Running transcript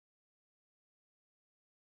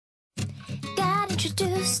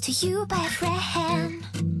introduced to you by a friend.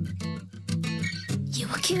 You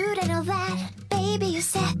were cute and all that, baby, you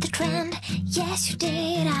set the trend. Yes, you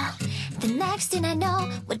did. The next thing I know,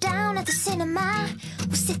 we're down at the cinema.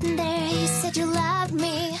 We're sitting there, you said you loved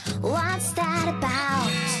me. What's that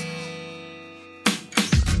about?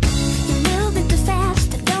 You're moving too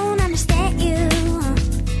fast, I don't understand you.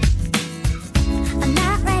 I'm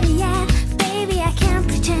not ready yet, baby, I can't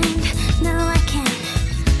pretend. No, I can't.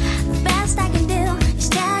 The best I can do is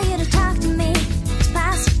tell you to talk to me. It's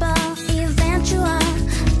possible, eventual,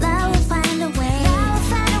 love will find a way. Love will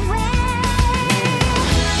find a way.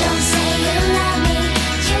 Don't say you love me,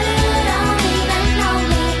 you don't even know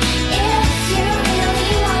me. If you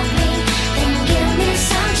really want me, then give me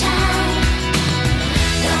some time.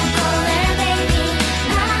 Don't go there, baby,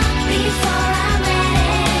 not before I'm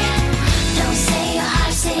ready. Don't say your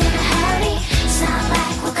heart's in a hurry, it's not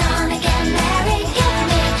like we're gonna get married.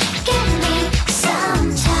 Give me some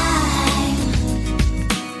time.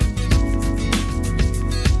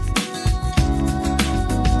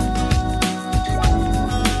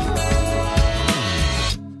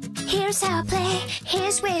 Here's how I play,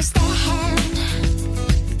 here's where you stand.